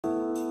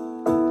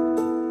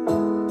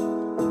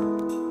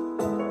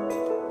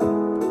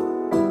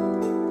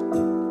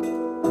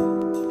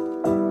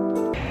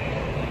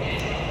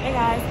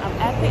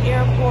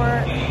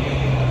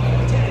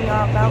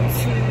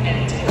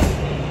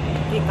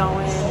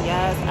going.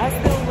 Yes, I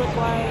still look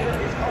like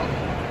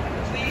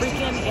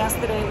freaking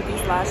yesterday with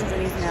these lashes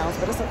and these nails,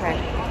 but it's okay.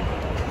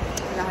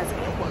 You know how to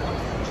record.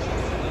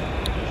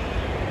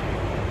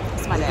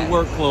 It's my dad.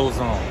 Work clothes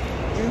on.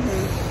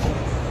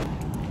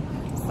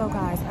 So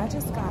guys, I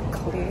just got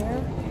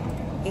clear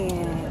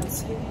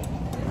and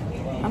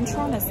I'm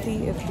trying to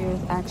see if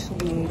there's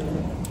actually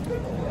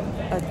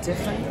a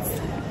difference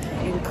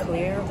in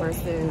clear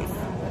versus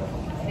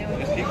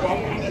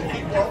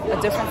a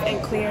difference in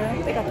clear.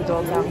 They got the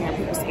dogs out here and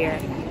people scared.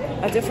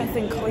 A difference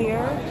in clear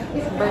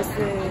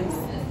versus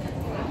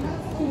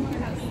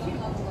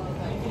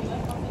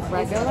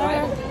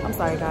regular. I'm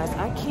sorry guys,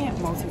 I can't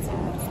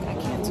multitask. I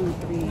can't do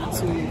 3,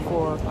 2,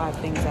 4, 5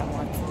 things at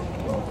once.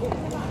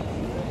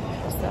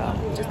 So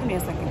just give me a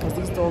second because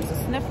these dogs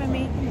are sniffing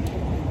me.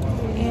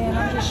 And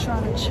I'm just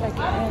trying to check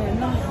in.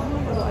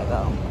 Where do I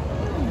go?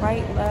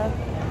 Right, left?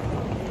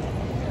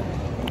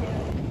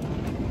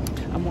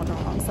 I'm on the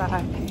wrong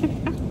side.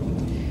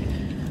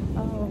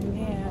 Oh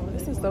man,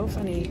 this is so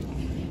funny.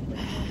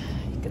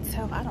 You can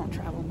tell I don't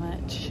travel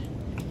much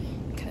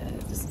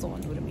because this is all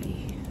new to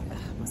me.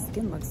 My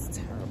skin looks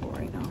terrible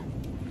right now.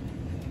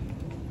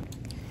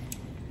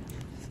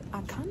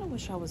 I kind of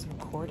wish I was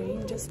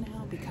recording just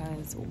now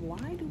because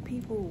why do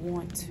people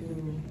want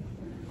to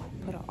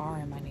put an R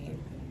in my name?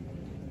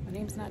 My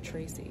name's not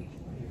Tracy.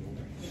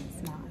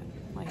 It's not.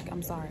 Like,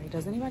 I'm sorry.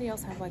 Does anybody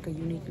else have like a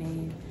unique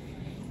name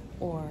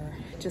or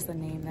just a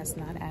name that's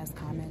not as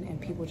common and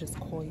people just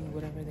call you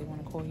whatever they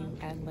want to call you,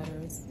 add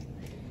letters?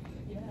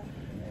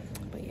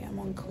 But yeah, I'm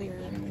on clear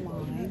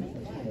line.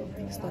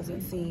 This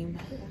doesn't seem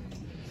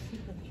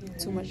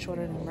too much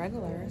shorter than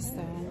regular,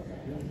 so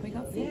we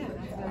gonna see.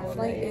 Our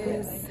flight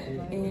is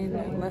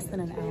in less than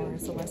an hour,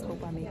 so let's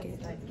hope I make it.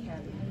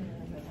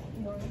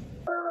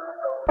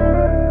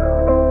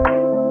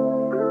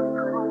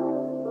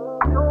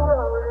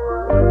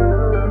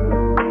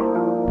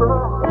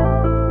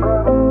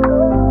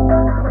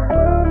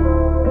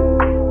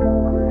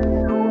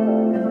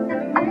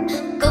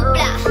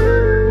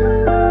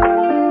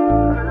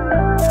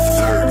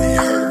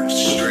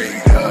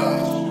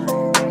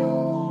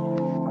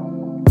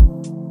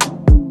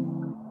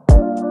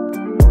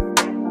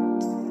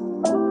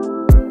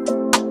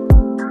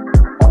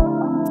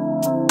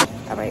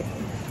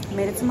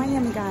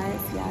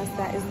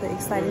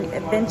 Exciting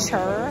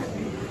adventure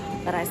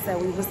that I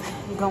said we was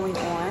going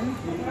on.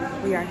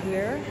 We are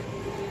here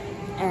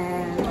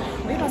and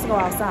we're about to go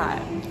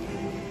outside.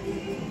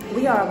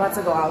 We are about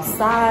to go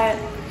outside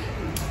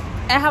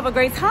and have a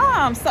great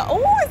time. So,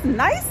 oh, it's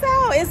nice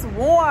out. It's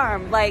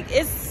warm. Like,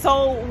 it's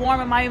so warm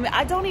in Miami.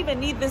 I don't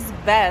even need this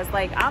vest.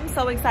 Like, I'm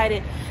so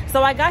excited.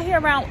 So I got here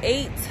around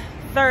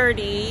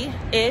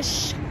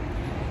 8:30-ish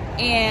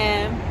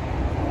and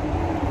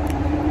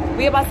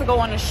we're about to go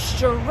on a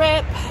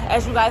strip.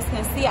 As you guys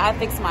can see, I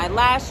fixed my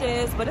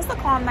lashes, but it's a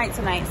calm night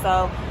tonight,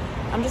 so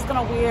I'm just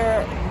gonna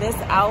wear this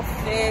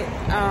outfit.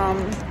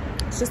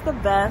 It's just the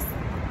vest,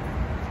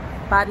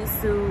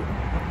 bodysuit,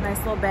 nice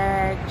little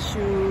bag,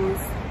 shoes.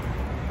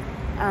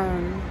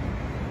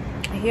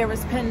 Hair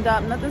is pinned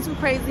up, nothing too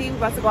crazy. We're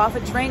about to go out for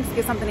drinks,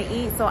 get something to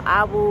eat, so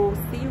I will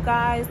see you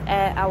guys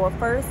at our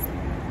first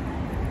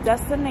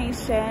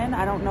destination.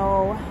 I don't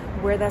know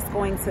where that's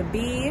going to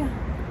be,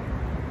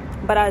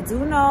 but I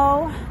do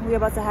know we're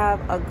about to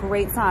have a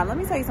great time. Let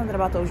me tell you something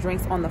about those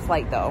drinks on the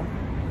flight though.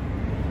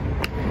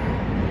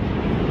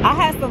 I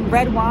had some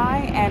red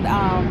wine and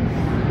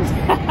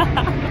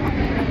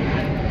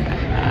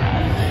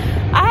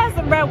I had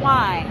some red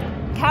wine,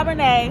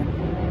 Cabernet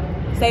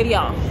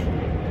Sauvignon,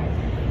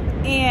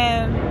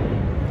 and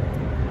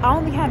I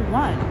only had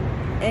one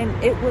and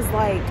it was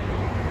like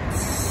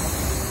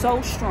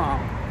so strong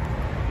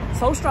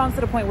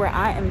to the point where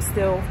I am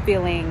still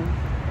feeling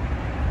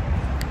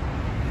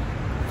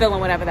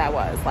whatever that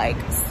was, like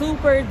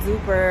super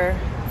duper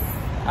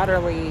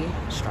utterly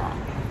strong.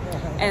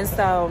 And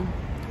so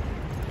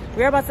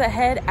we're about to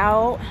head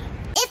out.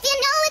 If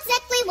you know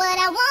exactly what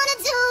I want to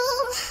do,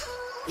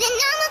 then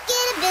I'ma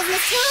get a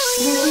business too.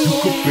 You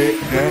could bet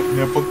that,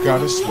 never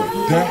gotta sweat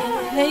that.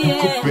 You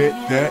could bet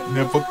that,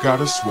 never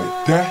gotta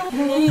sweat that.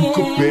 You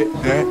could bet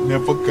that,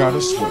 never gotta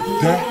sweat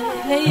that.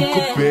 You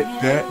could bet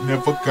that,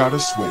 never gotta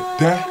sweat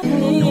that.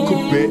 You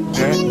could bet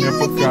that,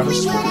 never gotta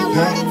sweat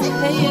that.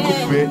 You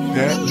could bet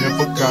that,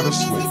 never gotta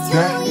sweat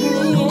that.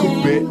 You could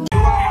bet.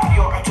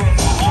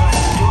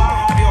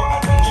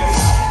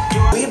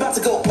 We about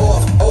to go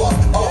off.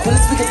 When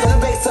the speakers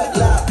gonna bass up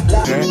loud.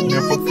 That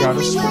never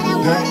gotta sweat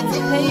that.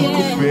 You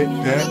could bet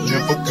that,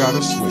 never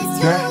gotta sweat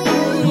that.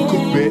 You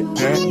could bet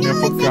that,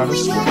 never gotta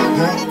sweat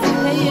that.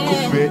 You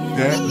could bet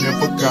that,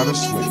 never gotta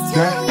sweat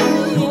that.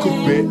 You could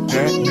bet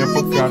that,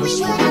 never gotta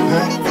sweat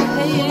that.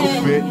 You could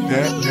bet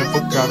that,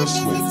 never gotta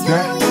sweat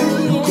that.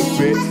 You could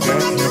bet that,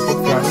 never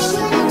gotta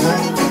sweat that.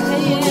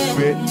 You could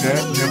bet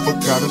that, never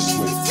gotta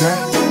sweat that.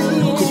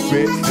 You could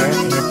bet that,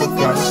 never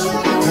gotta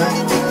sweat that.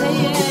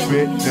 You could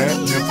bet that,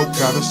 never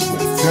gotta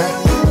sweat that.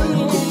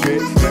 You could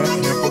bet that,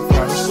 never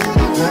gotta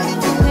sweat that.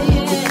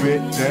 You could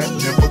bet that,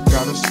 never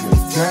gotta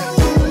sweat that.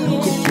 You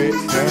could bet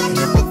that,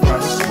 never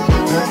gotta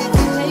sweat that.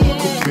 You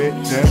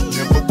bet that,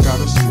 never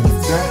gotta sweat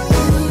that.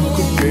 You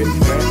could bet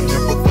that,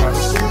 never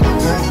gotta sweat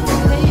that.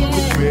 You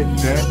could bet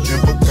that,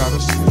 never gotta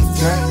sweat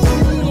that.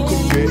 You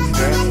could bet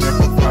that,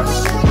 never gotta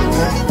sweat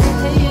that.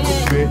 You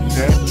could bet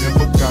that,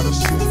 never gotta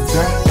sweat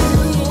that.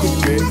 You could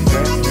bet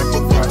that,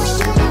 never gotta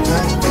sweat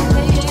that.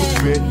 You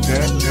could bet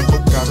that, never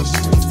gotta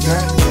sweat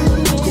that.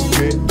 You could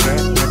bet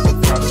that, never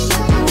gotta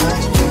sweat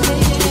that.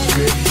 You could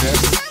bet that.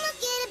 I'ma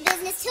get a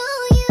business to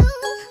you.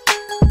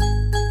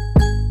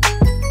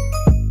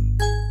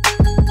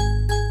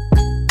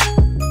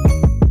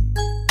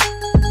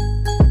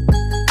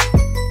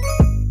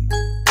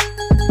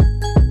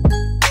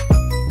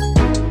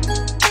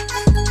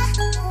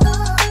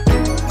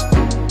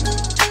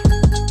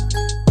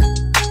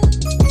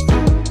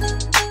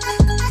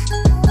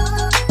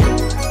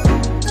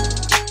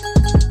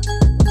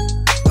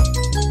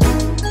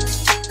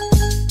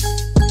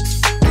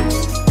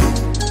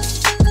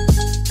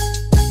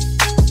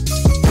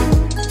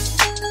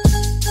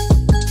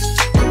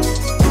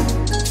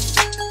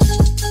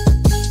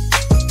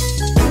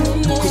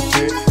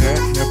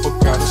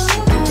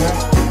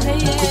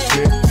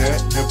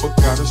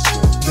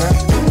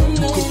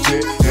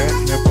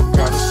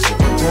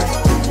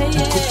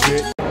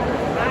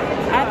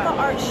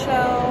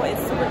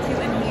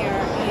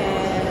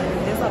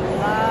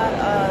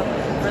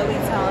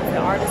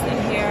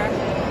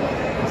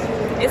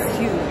 It's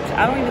huge.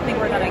 I don't even think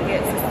we're gonna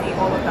get to see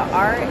all of the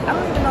art. I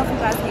don't even know if you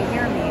guys can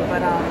hear me,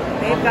 but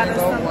they've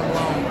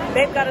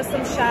got us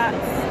some shots.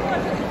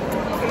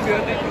 Some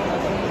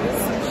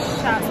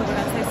shots. So we're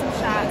gonna take some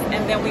shots,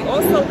 and then we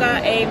also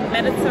got a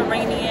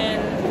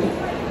Mediterranean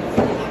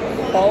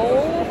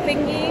bowl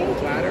thingy.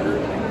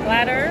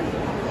 Platter.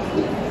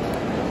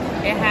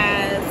 It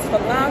has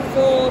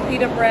falafel,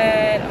 pita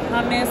bread,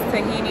 hummus,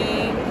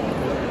 tahini.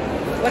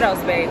 What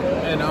else, babe?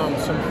 And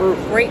some fruit.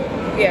 Grape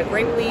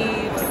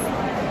leaves.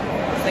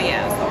 So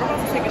yeah, so we're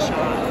about to take a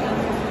shot.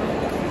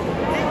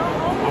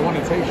 I want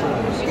to taste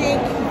yours.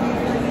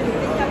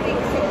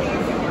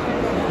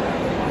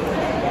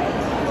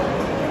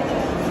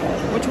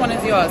 Which one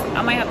is yours?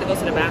 I might have to go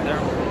to the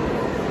bathroom.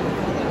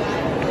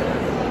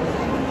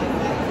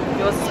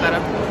 Yours is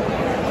better.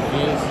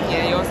 Yes.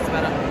 Yeah, yours is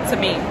better. To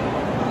me.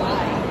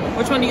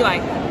 Which one do you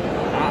like?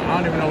 I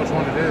don't even know which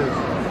one it is.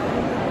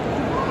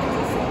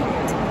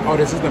 Oh,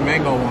 this is the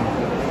mango one.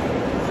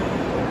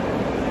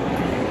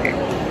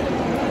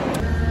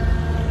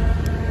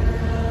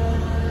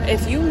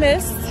 If you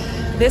missed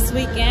this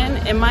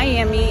weekend in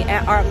Miami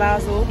at Art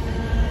Basel,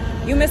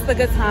 you missed a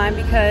good time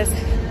because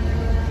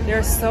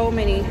there's so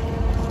many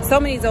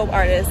dope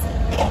artists.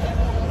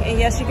 And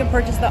yes, you can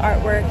purchase the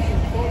artwork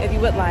if you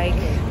would like.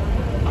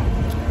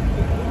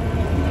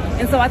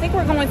 And so I think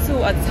we're going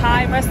to a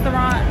Thai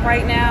restaurant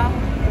right now.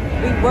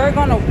 We were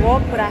gonna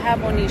walk, but I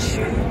have on these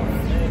shoes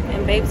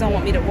and babes don't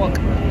want me to walk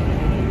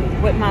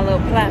with my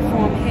little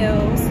platform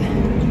heels.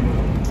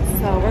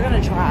 So we're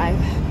gonna drive.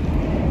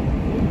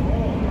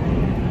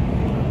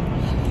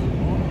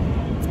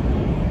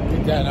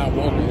 That not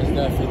walking, it's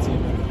that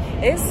 15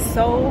 minutes. It's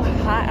so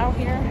hot out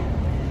here.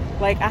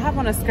 Like I have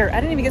on a skirt.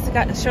 I didn't even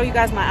get to show you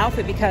guys my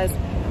outfit because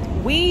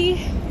Give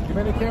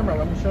me the camera,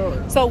 let me show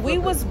it. so we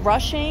was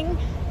rushing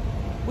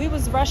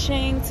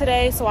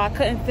today, so I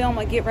couldn't film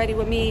a get ready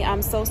with me.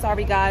 I'm so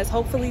sorry guys.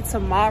 Hopefully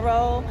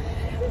tomorrow,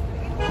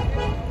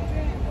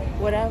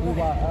 whatever.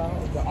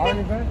 The art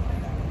event?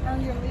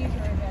 Earn your leisure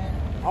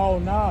event. Oh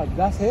nah,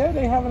 that's here?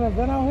 They have an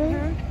event out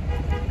here?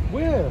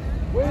 Where?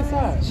 Where's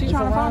that? She's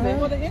trying to find it.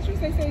 Well, the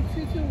entrance they say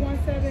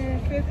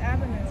 2217 Fifth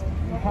Avenue.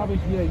 You probably,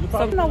 yeah, you So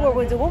probably you know what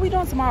we're doing. What we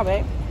doing tomorrow,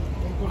 babe?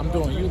 I'm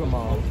doing you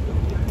tomorrow.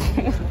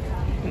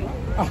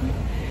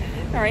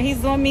 All right, he's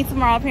doing me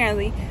tomorrow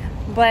apparently.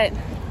 But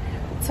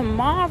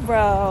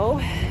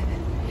tomorrow,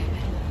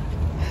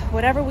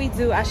 whatever we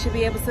do, I should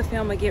be able to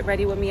film a get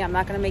ready with me. I'm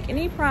not gonna make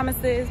any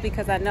promises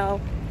because I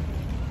know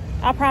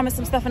I promised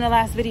some stuff in the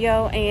last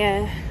video,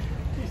 and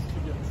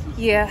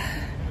yeah,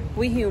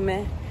 we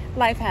human.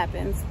 Life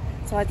happens.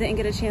 So I didn't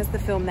get a chance to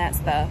film that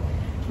stuff.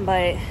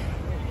 But I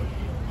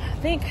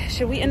think,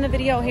 should we end the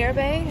video here,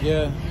 babe?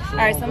 Yeah. All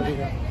right, so I'm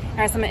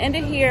gonna end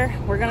it here.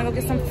 We're gonna go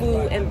get some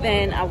food, and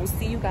then I will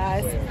see you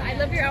guys. I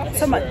love your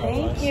outfit.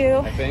 Thank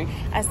you.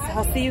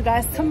 I'll see you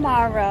guys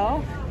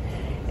tomorrow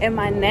in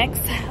my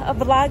next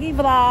vloggy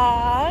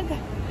vlog,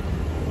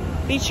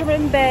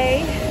 featuring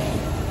Bae,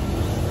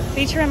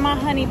 featuring my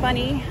honey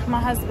bunny,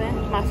 my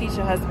husband, my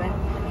future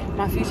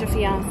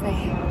fiance,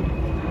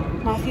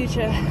 my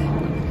future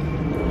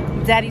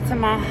daddy to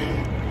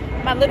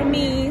my little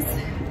me's.